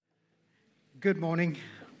Good morning.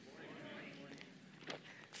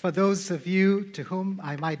 For those of you to whom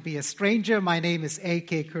I might be a stranger, my name is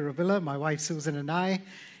A.K. Kuravilla. My wife Susan and I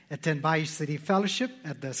attend Bayou City Fellowship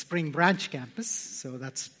at the Spring Branch campus, so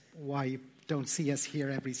that's why you don't see us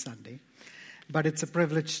here every Sunday. But it's a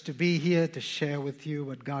privilege to be here to share with you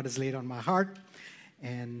what God has laid on my heart,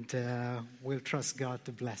 and we'll trust God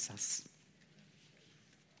to bless us.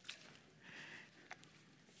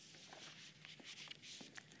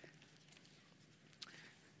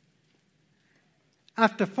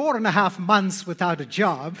 After 4.5 months without a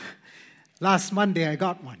job, last Monday I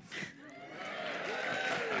got one.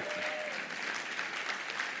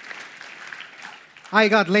 I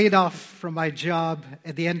got laid off from my job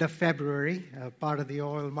at the end of February, part of the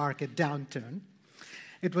oil market downturn.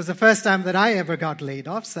 It was the first time that I ever got laid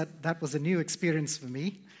off, so that was a new experience for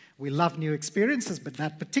me. We love new experiences, but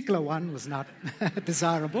that particular one was not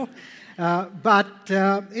desirable. But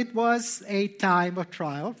it was a time of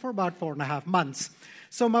trial for about 4.5 months.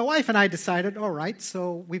 So my wife and I decided, all right,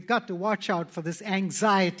 so we've got to watch out for this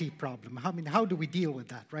anxiety problem. How do we deal with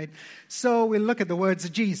that, right? So we look at the words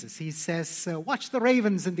of Jesus. He says, watch the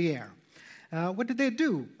ravens in the air. What do they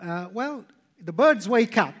do? Well, the birds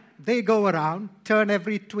wake up. They go around, turn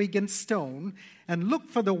every twig and stone, and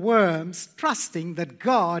look for the worms, trusting that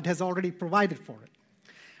God has already provided for it.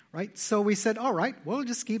 Right? So we said, all right, we'll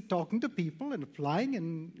just keep talking to people and applying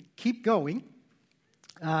and keep going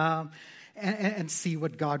and see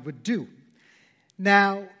what God would do.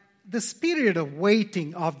 Now, this period of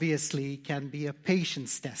waiting obviously can be a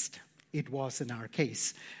patience test. It was in our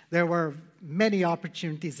case. There were many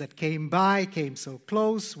opportunities that came so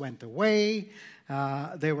close, went away.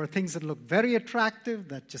 There were things that looked very attractive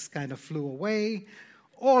that just kind of flew away.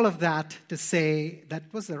 All of that to say that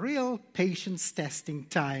was a real patience testing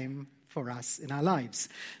time for us in our lives.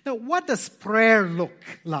 Now, what does prayer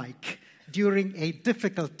look like during a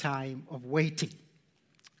difficult time of waiting?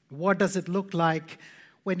 What does it look like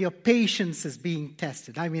when your patience is being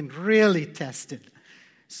tested? I mean, really tested.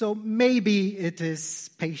 So maybe it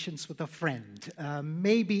is patience with a friend.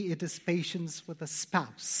 Maybe it is patience with a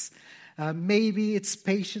spouse. Maybe it's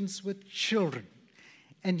patience with children.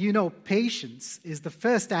 And you know, patience is the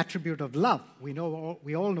first attribute of love. We all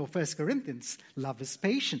know 1 Corinthians, love is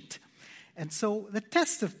patient. And so the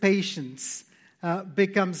test of patience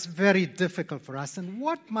becomes very difficult for us. And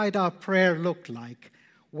what might our prayer look like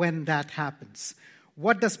when that happens?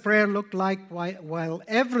 What does prayer look like while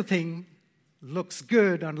everything looks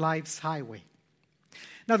good on life's highway?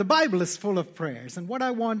 Now, the Bible is full of prayers, and what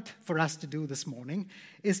I want for us to do this morning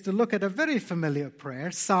is to look at a very familiar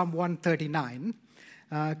prayer, Psalm 139,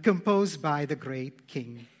 composed by the great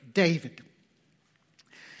King David.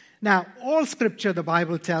 Now, all Scripture, the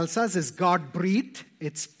Bible tells us, is God-breathed.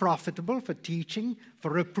 It's profitable for teaching,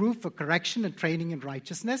 for reproof, for correction, and training in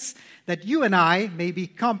righteousness, that you and I may be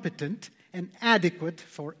competent and adequate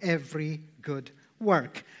for every good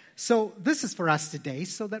work. So this is for us today,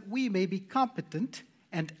 so that we may be competent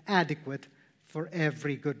and adequate for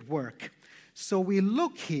every good work. So we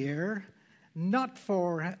look here not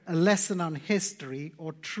for a lesson on history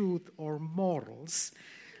or truth or morals,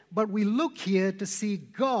 but we look here to see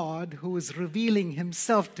God who is revealing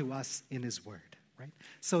himself to us in his word. Right?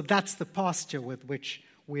 So that's the posture with which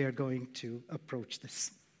we are going to approach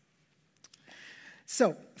this.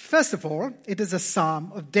 So, first of all, it is a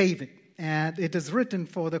psalm of David, and it is written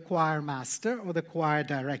for the choir master or the choir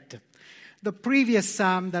director. The previous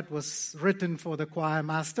psalm that was written for the choir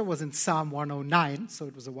master was in Psalm 109, so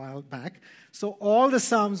it was a while back. So all the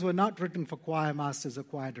psalms were not written for choir masters or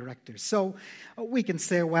choir directors. So we can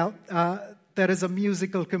say, well, there is a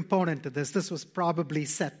musical component to this. This was probably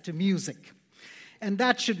set to music. And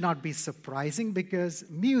that should not be surprising because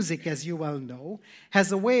music, as you well know,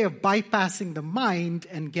 has a way of bypassing the mind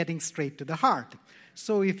and getting straight to the heart.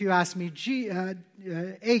 So if you ask me,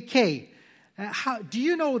 A.K., do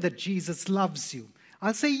you know that Jesus loves you?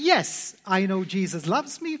 I'll say, yes, I know Jesus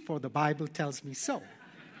loves me, for the Bible tells me so.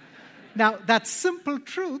 Now, that simple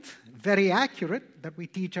truth, very accurate, that we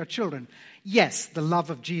teach our children. Yes, the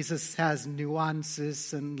love of Jesus has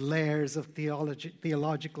nuances and layers of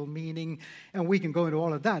theological meaning, and we can go into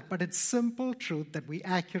all of that, but it's simple truth that we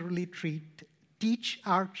accurately teach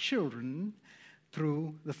our children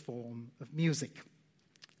through the form of music.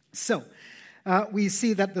 So, we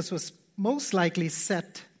see that this was most likely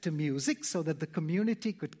set to music so that the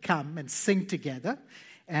community could come and sing together,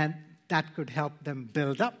 and that could help them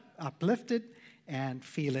build up, uplifted, and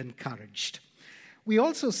feel encouraged. We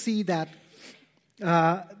also see that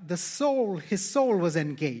his soul was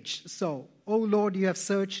engaged. So, O Lord, you have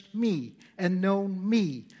searched me and known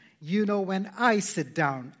me. You know when I sit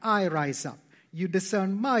down, I rise up. You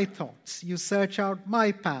discern my thoughts. You search out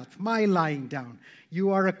my path, my lying down.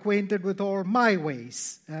 You are acquainted with all my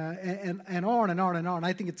ways, and on and on and on.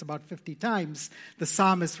 I think it's about 50 times the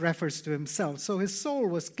psalmist refers to himself. So his soul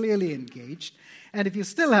was clearly engaged. And if you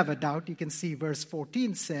still have a doubt, you can see verse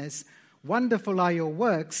 14 says, "Wonderful are your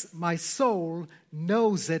works. My soul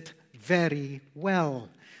knows it very well."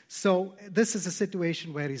 So this is a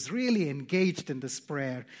situation where he's really engaged in this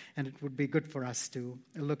prayer, and it would be good for us to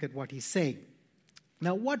look at what he's saying.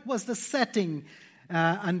 Now, what was the setting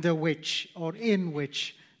under which or in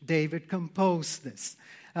which David composed this?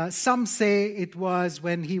 Some say it was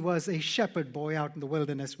when he was a shepherd boy out in the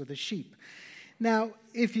wilderness with the sheep. Now,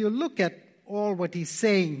 if you look at all what he's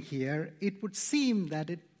saying here, it would seem that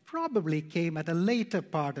it probably came at a later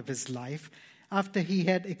part of his life after he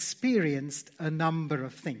had experienced a number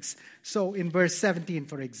of things. So in verse 17,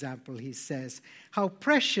 for example, he says, "How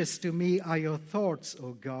precious to me are your thoughts,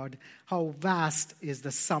 O God. How vast is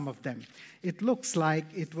the sum of them." It looks like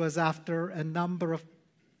it was after a number of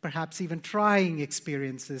perhaps even trying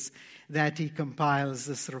experiences that he compiles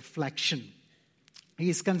this reflection.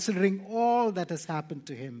 He's considering all that has happened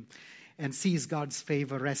to him and sees God's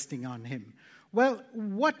favor resting on him. Well,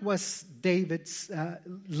 what was David's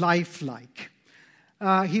life like?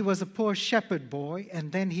 He was a poor shepherd boy,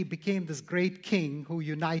 and then he became this great king who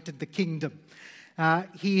united the kingdom.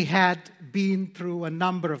 He had been through a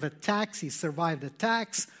number of attacks. He survived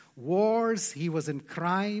attacks, wars. He was in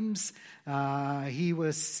crimes. He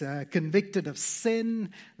was convicted of sin.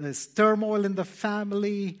 There's turmoil in the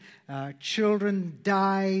family. Children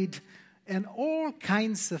died, and all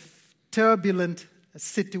kinds of turbulent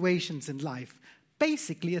situations in life.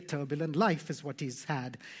 Basically, a turbulent life is what he's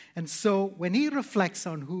had. And so when he reflects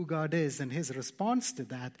on who God is and his response to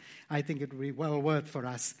that, I think it would be well worth for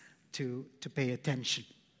us to pay attention.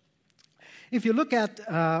 If you look at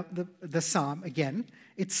the psalm again,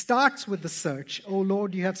 it starts with the search. "O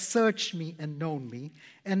Lord, you have searched me and known me."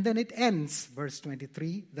 And then it ends, verse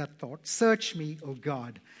 23, that thought, "Search me, O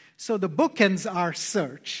God." So the bookends are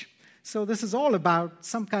search. So this is all about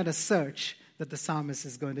some kind of search that the psalmist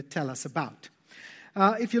is going to tell us about.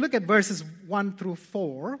 If you look at verses 1 through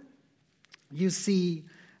 4, you see,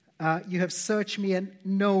 "You have searched me and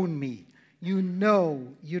known me. You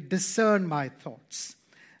know, you discern my thoughts.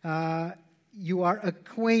 You are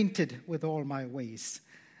acquainted with all my ways.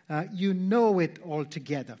 You know it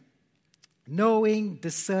altogether." Knowing,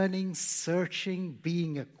 discerning, searching,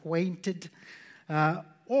 being acquainted,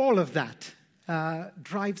 all of that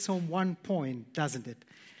drives home one point, doesn't it?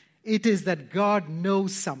 It is that God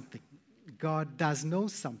knows something. God does know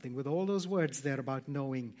something, with all those words there about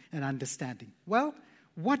knowing and understanding. Well,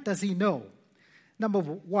 what does he know? Number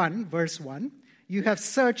 1, verse 1, "You have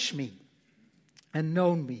searched me and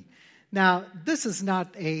known me." Now, this is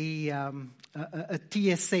not a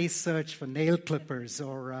TSA search for nail clippers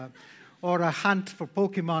or a hunt for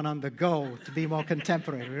Pokemon on the go, to be more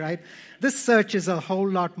contemporary, right? This search is a whole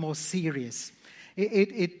lot more serious.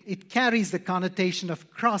 It carries the connotation of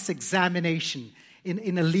cross-examination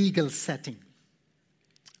in a legal setting.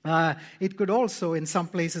 It could also, in some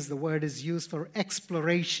places, the word is used for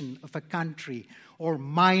exploration of a country or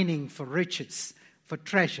mining for riches, for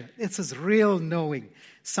treasure. This is real knowing.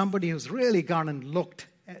 Somebody who's really gone and looked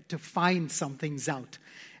to find some things out.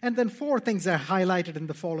 And then 4 things are highlighted in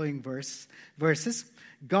the following verses.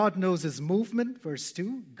 God knows his movement, verse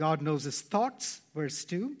 2. God knows his thoughts, verse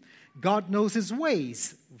 2. God knows his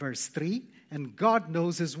ways, verse 3. And God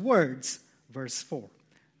knows his words, verse 4.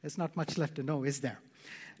 There's not much left to know, is there?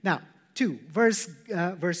 Now, verse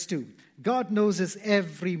 2. God knows his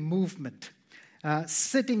every movement,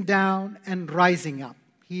 sitting down and rising up.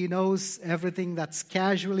 He knows everything that's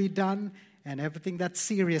casually done and everything that's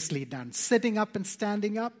seriously done. Sitting up and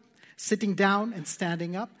standing up, sitting down and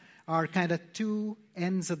standing up are kind of 2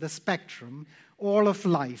 ends of the spectrum, all of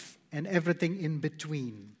life and everything in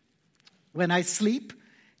between. When I sleep,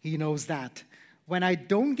 he knows that. When I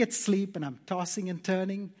don't get sleep and I'm tossing and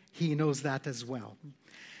turning, he knows that as well.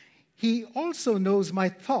 He also knows my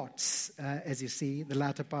thoughts, as you see, the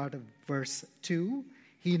latter part of verse 2.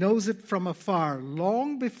 He knows it from afar,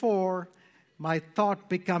 long before my thought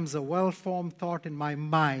becomes a well-formed thought in my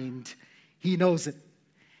mind. He knows it.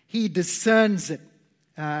 He discerns it.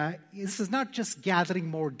 This is not just gathering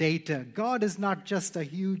more data. God is not just a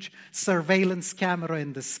huge surveillance camera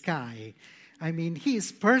in the sky. I mean, he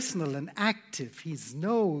is personal and active. He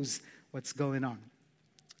knows what's going on.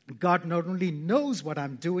 God not only knows what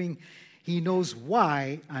I'm doing, he knows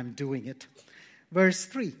why I'm doing it. Verse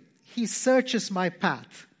 3, he searches my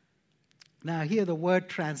path. Now here the word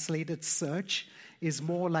translated search is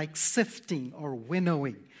more like sifting or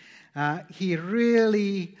winnowing. He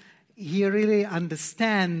really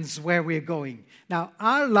understands where we're going. Now,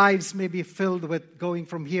 our lives may be filled with going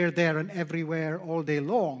from here, there, and everywhere all day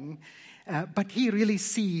long, but he really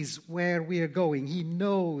sees where we are going. He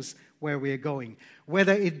knows where we are going.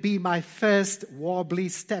 Whether it be my first wobbly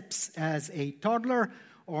steps as a toddler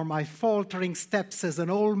or my faltering steps as an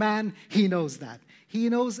old man, he knows that. He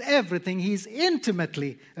knows everything. He's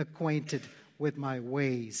intimately acquainted with my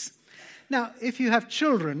ways. Now, if you have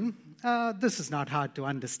children, this is not hard to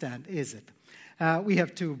understand, is it? We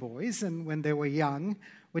have 2 boys, and when they were young,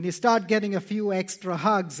 when you start getting a few extra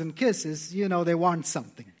hugs and kisses, you know they want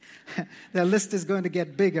something. Their list is going to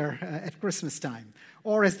get bigger at Christmas time.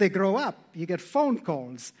 Or as they grow up, you get phone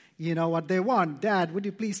calls. You know what they want. Dad, would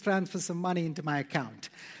you please transfer some money into my account?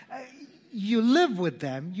 You live with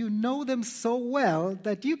them. You know them so well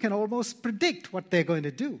that you can almost predict what they're going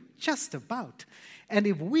to do, just about. And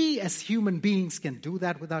if we as human beings can do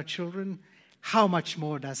that with our children, how much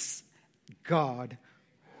more does God,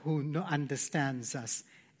 who understands us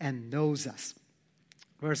and knows us?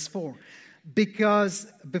 Verse 4, because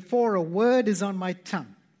before a word is on my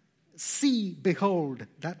tongue, see, behold,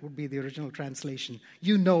 that would be the original translation.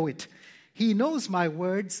 You know it. He knows my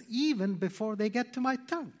words even before they get to my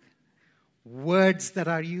tongue. Words that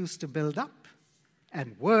are used to build up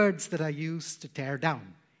and words that are used to tear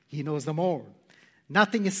down. He knows them all.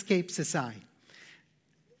 Nothing escapes his eye.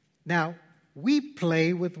 Now, we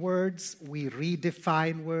play with words. We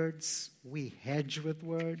redefine words. We hedge with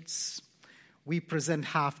words. We present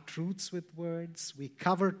half-truths with words. We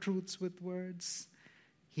cover truths with words.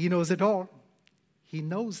 He knows it all. He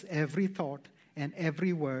knows every thought and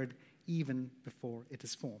every word, even before it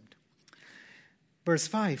is formed. Verse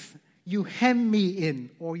 5, you hem me in,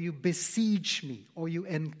 or you besiege me, or you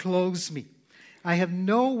enclose me. I have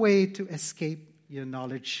no way to escape your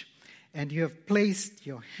knowledge, and you have placed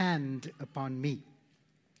your hand upon me.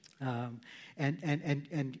 And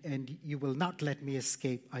you will not let me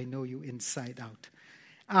escape. I know you inside out.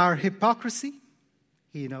 Our hypocrisy,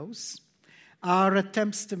 he knows. Our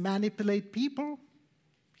attempts to manipulate people,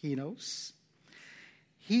 he knows.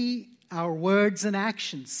 Our words and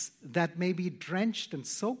actions that may be drenched and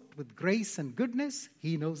soaked with grace and goodness,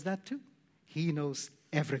 he knows that too. He knows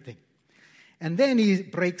everything. And then he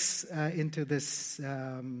breaks into this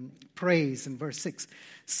praise in verse 6.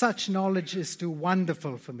 Such knowledge is too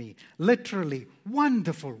wonderful for me. Literally,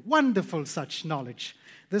 wonderful, wonderful such knowledge.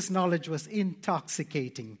 This knowledge was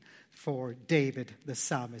intoxicating for David, the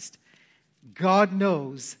psalmist. God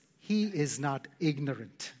knows he is not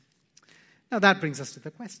ignorant. Now that brings us to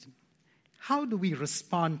the question. How do we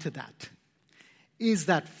respond to that? Is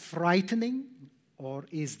that frightening or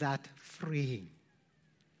is that freeing?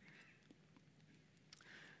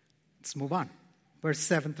 Let's move on. Verse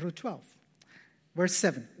 7 through 12. Verse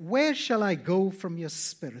 7. Where shall I go from your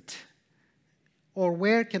spirit? Or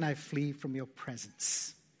where can I flee from your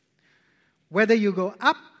presence? Whether you go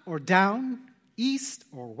up or down, east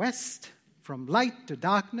or west, from light to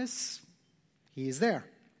darkness, he is there.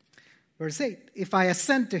 Verse 8. If I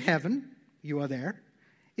ascend to heaven, you are there.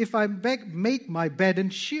 If I make my bed in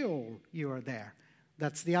Sheol, you are there.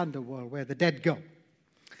 That's the underworld where the dead go.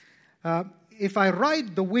 If I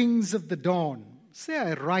ride the wings of the dawn, say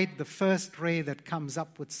I ride the first ray that comes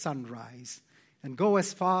up with sunrise and go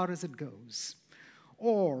as far as it goes.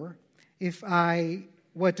 Or if I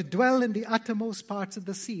were to dwell in the uttermost parts of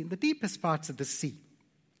the sea, in the deepest parts of the sea,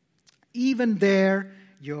 even there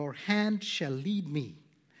your hand shall lead me.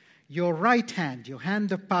 Your right hand, your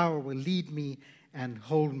hand of power will lead me and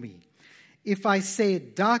hold me. If I say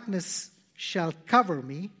darkness shall cover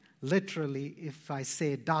me, literally, if I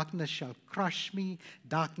say darkness shall crush me,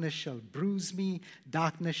 darkness shall bruise me,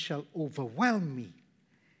 darkness shall overwhelm me,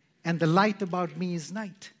 and the light about me is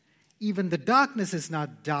night. Even the darkness is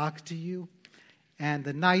not dark to you, and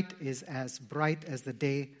the night is as bright as the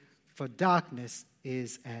day, for darkness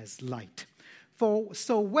is as light.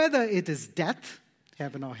 So whether it is death,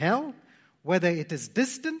 heaven or hell, whether it is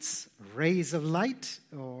distance, rays of light,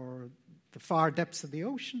 or the far depths of the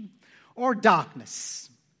ocean, or darkness,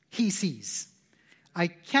 he sees. I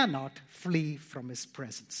cannot flee from his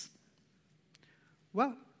presence.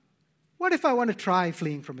 Well, what if I want to try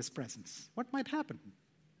fleeing from his presence? What might happen?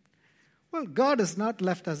 Well, God has not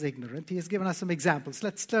left us ignorant. He has given us some examples.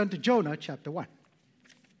 Let's turn to Jonah chapter 1.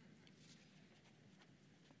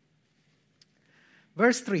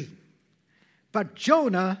 Verse 3. But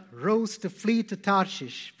Jonah rose to flee to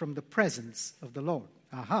Tarshish from the presence of the Lord.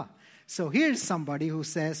 Aha. So here's somebody who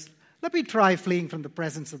says, let me try fleeing from the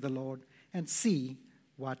presence of the Lord and see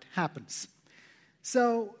what happens.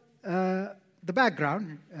 So the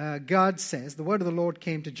background, God says, the word of the Lord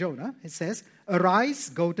came to Jonah. It says, "Arise,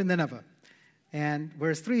 go to Nineveh." And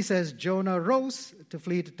verse 3 says, Jonah rose to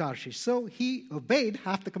flee to Tarshish. So he obeyed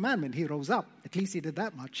half the commandment. He rose up. At least he did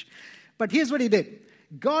that much. But here's what he did.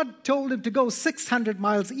 God told him to go 600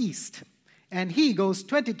 miles east, and he goes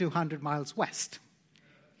 2,200 miles west.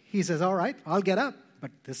 He says, all right, I'll get up,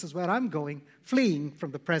 but this is where I'm going, fleeing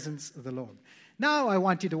from the presence of the Lord. Now I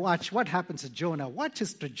want you to watch what happens to Jonah. Watch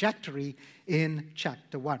his trajectory in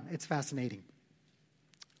chapter 1. It's fascinating.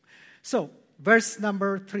 So, verse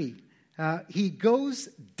number 3. He goes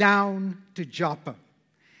down to Joppa.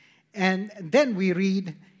 And then we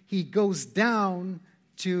read, he goes down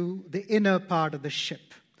to the inner part of the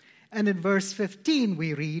ship. And in verse 15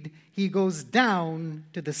 we read, he goes down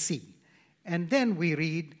to the sea. And then we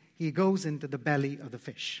read, he goes into the belly of the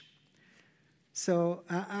fish. So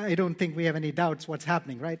I don't think we have any doubts what's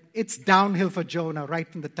happening, right? It's downhill for Jonah right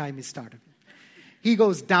from the time he started. He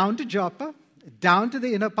goes down to Joppa, down to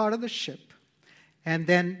the inner part of the ship, and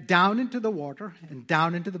then down into the water and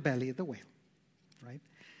down into the belly of the whale, right?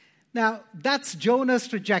 Now, that's Jonah's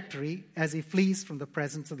trajectory as he flees from the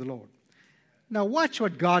presence of the Lord. Now, watch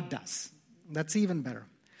what God does. That's even better.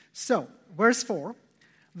 So, verse 4,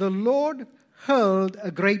 the Lord hurled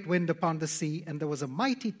a great wind upon the sea, and there was a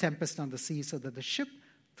mighty tempest on the sea, so that the ship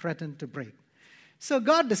threatened to break. So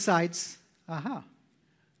God decides,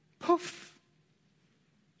 poof.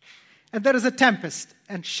 And there is a tempest,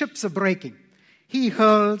 and ships are breaking. He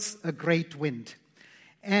hurls a great wind.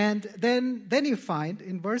 And then you find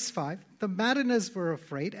in verse 5, the mariners were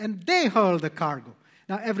afraid and they hurled the cargo.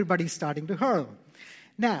 Now everybody's starting to hurl.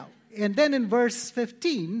 Now, and then in verse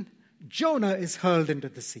 15, Jonah is hurled into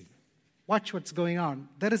the sea. Watch what's going on.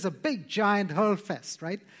 There is a big giant hurl fest,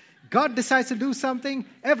 right? God decides to do something,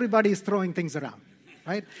 everybody is throwing things around.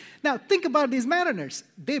 Right? Now, think about these mariners.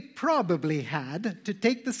 They probably had to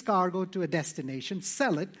take this cargo to a destination,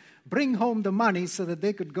 sell it, bring home the money so that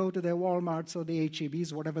they could go to their Walmarts or the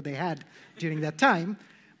H-E-Bs, whatever they had during that time.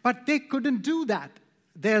 But they couldn't do that.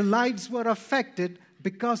 Their lives were affected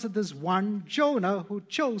because of this one Jonah who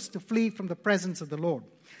chose to flee from the presence of the Lord.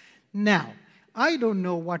 Now, I don't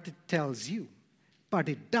know what it tells you, but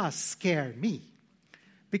it does scare me.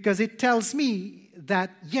 Because it tells me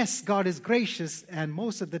that, yes, God is gracious, and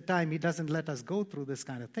most of the time He doesn't let us go through this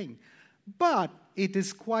kind of thing. But it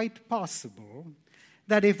is quite possible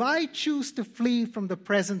that if I choose to flee from the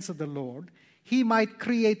presence of the Lord, He might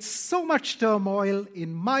create so much turmoil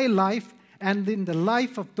in my life and in the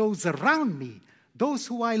life of those around me, those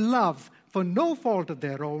who I love for no fault of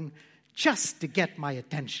their own, just to get my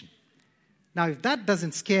attention. Now, if that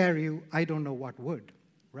doesn't scare you, I don't know what would,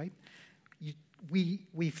 right?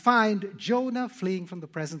 We find Jonah fleeing from the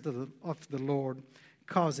presence of the Lord,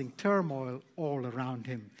 causing turmoil all around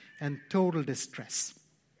him and total distress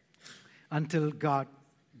until God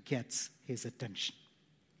gets his attention.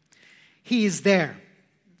 He is there.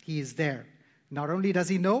 He is there. Not only does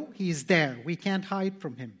He know, He is there. We can't hide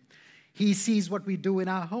from Him. He sees what we do in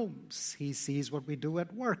our homes. He sees what we do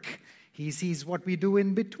at work. He sees what we do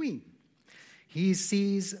in between. He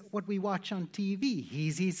sees what we watch on TV. He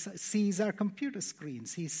sees our computer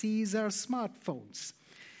screens. He sees our smartphones.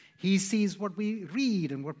 He sees what we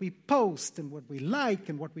read and what we post and what we like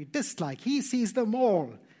and what we dislike. He sees them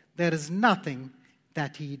all. There is nothing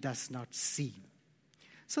that He does not see.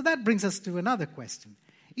 So that brings us to another question.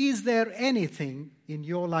 Is there anything in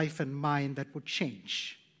your life and mine that would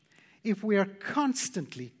change if we are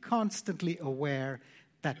constantly aware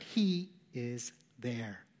that He is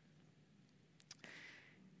there?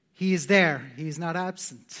 He is there. He is not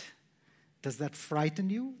absent. Does that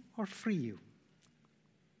frighten you or free you?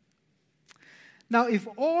 Now, if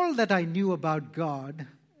all that I knew about God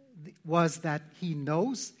was that He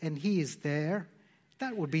knows and He is there,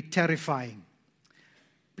 that would be terrifying.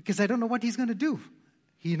 Because I don't know what He's going to do.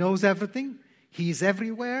 He knows everything. He's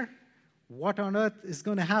everywhere. What on earth is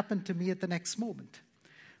going to happen to me at the next moment?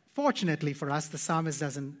 Fortunately for us, the psalmist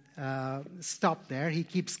doesn't stop there. He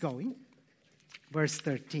keeps going. Verse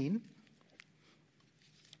 13,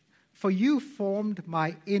 for You formed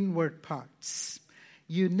my inward parts.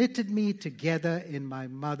 You knitted me together in my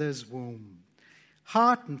mother's womb.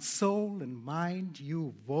 Heart and soul and mind,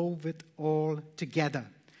 You wove it all together.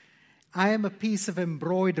 I am a piece of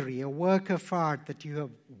embroidery, a work of art that You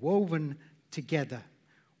have woven together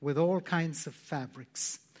with all kinds of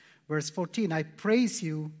fabrics. Verse 14, I praise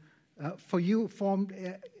You. For You formed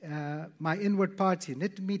my inward parts. You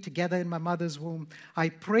knitted me together in my mother's womb. I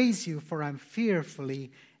praise You, for I'm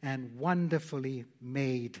fearfully and wonderfully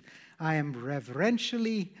made. I am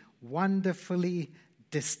reverentially, wonderfully,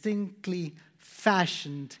 distinctly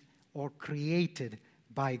fashioned or created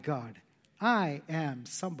by God. I am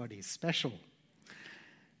somebody special.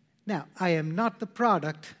 Now, I am not the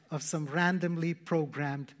product of some randomly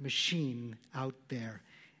programmed machine out there.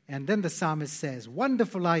 And then the psalmist says,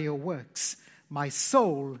 wonderful are your works. My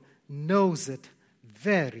soul knows it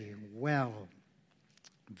very well.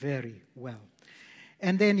 Very well.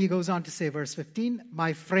 And then he goes on to say, verse 15,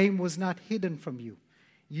 my frame was not hidden from you.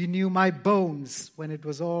 You knew my bones when it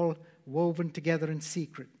was all woven together in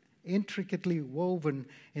secret, intricately woven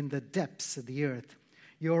in the depths of the earth.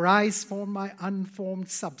 Your eyes formed my unformed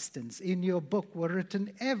substance. In your book were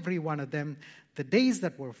written, every one of them, the days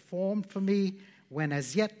that were formed for me, when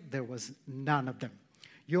as yet there was none of them.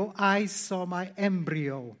 Your eyes saw my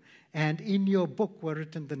embryo, and in your book were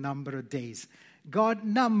written the number of days. God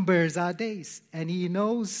numbers our days, and he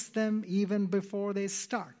knows them even before they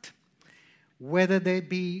start. Whether they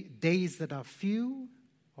be days that are few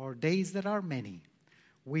or days that are many,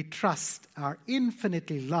 we trust our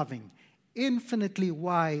infinitely loving, infinitely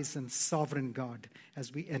wise and sovereign God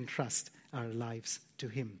as we entrust our lives to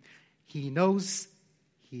him. He knows,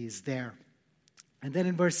 he is there. And then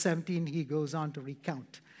in verse 17, he goes on to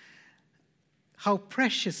recount. How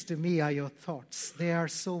precious to me are your thoughts. They are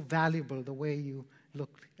so valuable the way you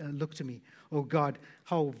look to me. Oh God,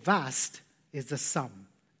 how vast is the sum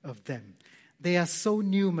of them. They are so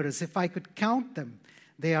numerous. If I could count them,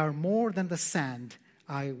 they are more than the sand.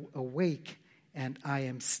 I awake and I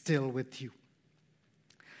am still with you.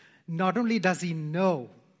 Not only does he know,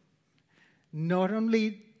 not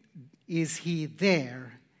only is he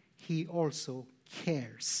there, he also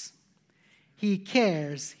cares. He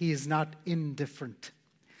cares. He is not indifferent.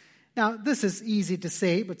 Now, this is easy to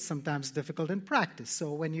say, but sometimes difficult in practice.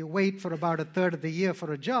 So when you wait for about a third of the year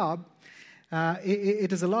for a job,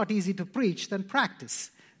 it is a lot easier to preach than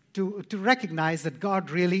practice, to recognize that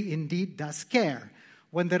God really indeed does care.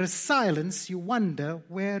 When there is silence, you wonder,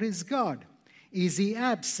 where is God? Is he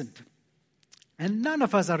absent? And none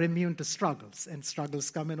of us are immune to struggles, and struggles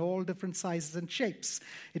come in all different sizes and shapes.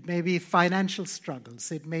 It may be financial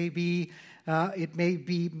struggles. It may be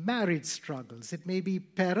marriage struggles. It may be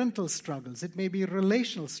parental struggles. It may be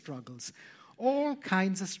relational struggles. All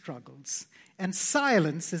kinds of struggles. And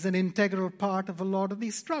silence is an integral part of a lot of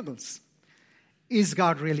these struggles. Is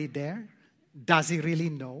God really there? Does he really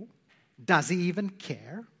know? Does he even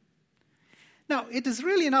care? Now, it is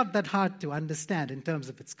really not that hard to understand in terms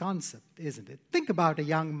of its concept, isn't it? Think about a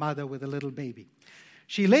young mother with a little baby.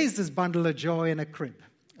 She lays this bundle of joy in a crib,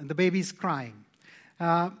 and the baby's crying.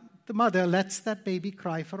 The mother lets that baby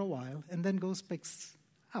cry for a while and then picks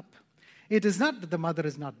up. It is not that the mother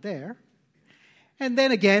is not there. And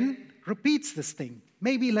then again, repeats this thing.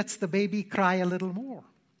 Maybe lets the baby cry a little more.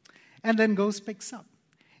 And then picks up.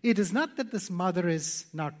 It is not that this mother is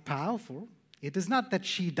not powerful. It is not that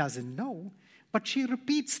she doesn't know. But she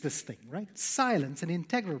repeats this thing, right? Silence, an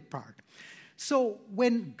integral part. So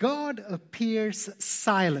when God appears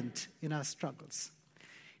silent in our struggles,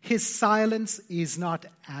 his silence is not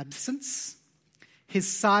absence. His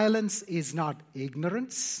silence is not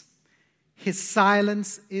ignorance. His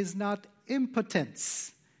silence is not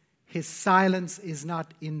impotence. His silence is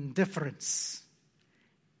not indifference.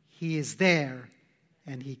 He is there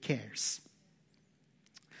and he cares.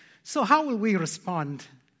 So how will we respond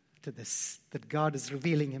to this, that God is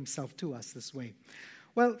revealing himself to us this way?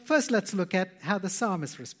 Well, first let's look at how the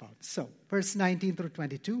psalmist responds. So, verse 19 through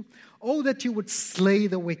 22. Oh, that you would slay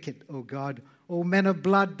the wicked, O God. O men of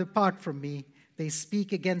blood, depart from me. They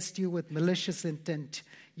speak against you with malicious intent.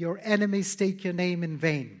 Your enemies take your name in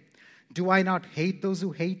vain. Do I not hate those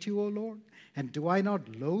who hate you, O Lord? And do I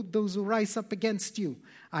not loathe those who rise up against you?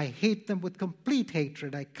 I hate them with complete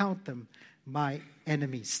hatred. I count them my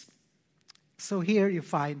enemies. So here you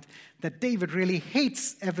find that David really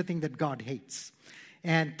hates everything that God hates.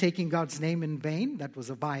 And taking God's name in vain, that was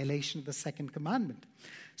a violation of the second commandment.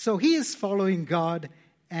 So he is following God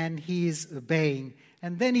and he is obeying.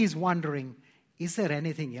 And then he's wondering, is there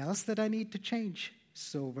anything else that I need to change?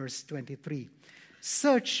 So verse 23,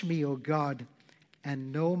 search me, O God,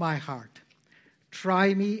 and know my heart.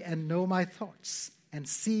 Try me and know my thoughts, and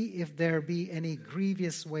see if there be any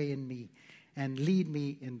grievous way in me, and lead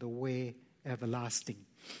me in the way everlasting.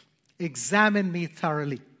 Examine me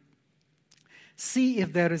thoroughly. See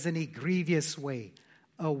if there is any grievous way,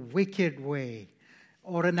 a wicked way,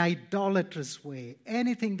 or an idolatrous way,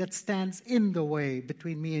 anything that stands in the way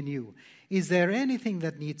between me and you. Is there anything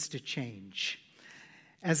that needs to change?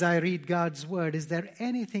 As I read God's word, is there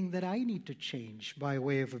anything that I need to change by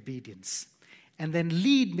way of obedience? And then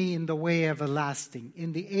lead me in the way everlasting,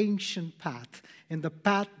 in the ancient path, in the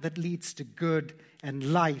path that leads to good and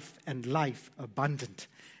life abundant.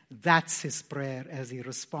 That's his prayer as he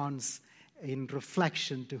responds in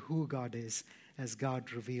reflection to who God is as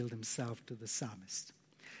God revealed himself to the psalmist.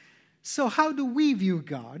 So how do we view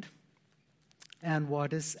God, and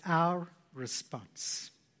what is our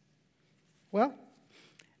response? Well,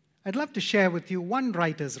 I'd love to share with you one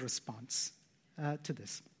writer's response to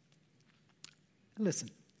this. Listen.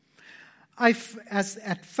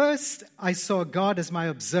 At first, I saw God as my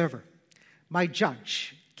observer, my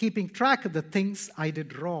judge, keeping track of the things I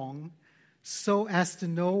did wrong so as to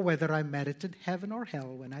know whether I merited heaven or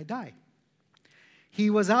hell when I die. He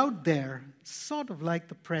was out there, sort of like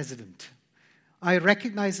the president. I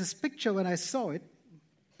recognized his picture when I saw it,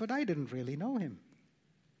 but I didn't really know him.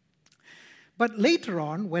 But later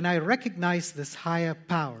on, when I recognized this higher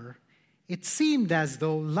power, it seemed as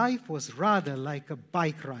though life was rather like a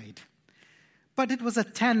bike ride. But it was a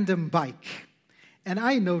tandem bike, and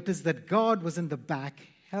I noticed that God was in the back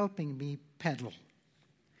helping me pedal.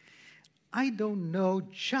 I don't know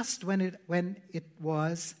just when it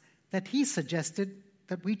was that he suggested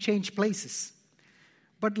that we change places.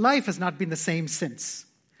 But life has not been the same since.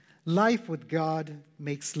 Life with God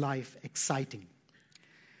makes life exciting.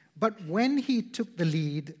 But when he took the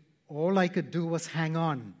lead, all I could do was hang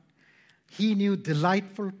on. He knew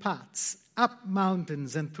delightful paths, up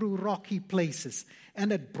mountains and through rocky places,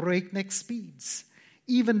 and at breakneck speeds.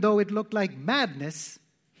 Even though it looked like madness,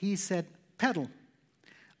 he said, pedal.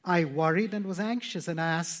 I worried and was anxious and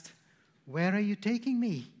asked, where are you taking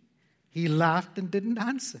me? He laughed and didn't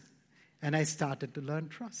answer, and I started to learn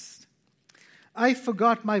trust. I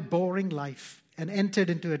forgot my boring life and entered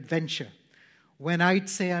into adventure. When I'd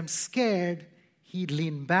say I'm scared, he'd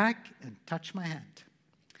lean back and touch my hand.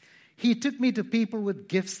 He took me to people with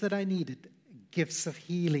gifts that I needed, gifts of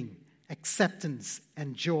healing, acceptance,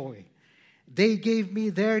 and joy. They gave me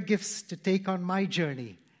their gifts to take on my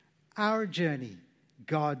journey, our journey,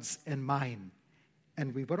 God's and mine.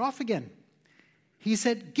 And we were off again. He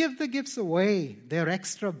said, give the gifts away. They're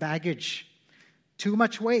extra baggage. Too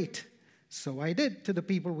much weight. So I did to the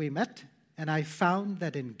people we met, and I found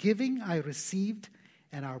that in giving I received,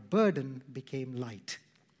 and our burden became light.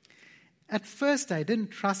 At first, I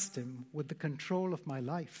didn't trust him with the control of my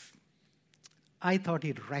life. I thought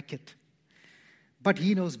he'd wreck it. But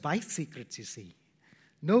he knows bike secrets, you see.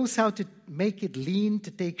 Knows how to make it lean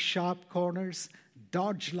to take sharp corners,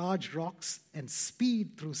 dodge large rocks, and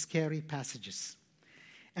speed through scary passages.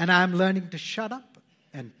 And I'm learning to shut up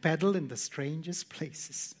and pedal in the strangest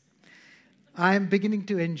places. I am beginning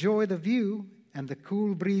to enjoy the view and the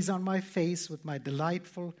cool breeze on my face with my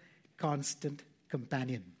delightful, constant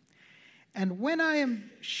companion. And when I am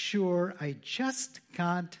sure I just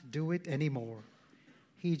can't do it anymore,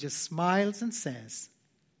 he just smiles and says,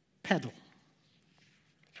 pedal.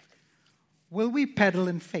 Will we pedal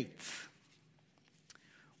in faith?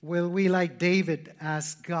 Will we, like David,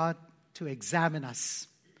 ask God to examine us,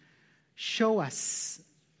 show us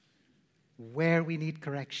where we need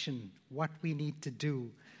correction, what we need to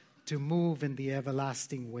do to move in the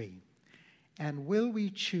everlasting way? And will we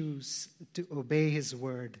choose to obey his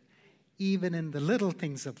word, even in the little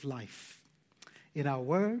things of life, in our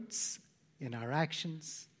words, in our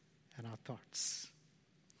actions, and our thoughts?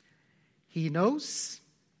 He knows,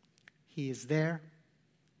 he is there,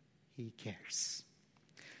 he cares.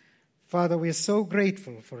 Father, we are so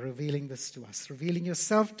grateful for revealing this to us, revealing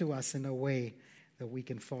yourself to us in a way that we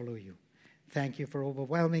can follow you. Thank you for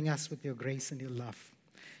overwhelming us with your grace and your love.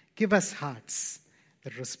 Give us hearts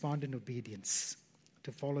that respond in obedience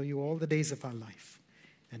to follow you all the days of our life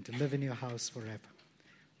and to live in your house forever.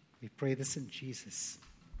 We pray this in Jesus,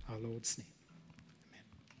 our Lord's name.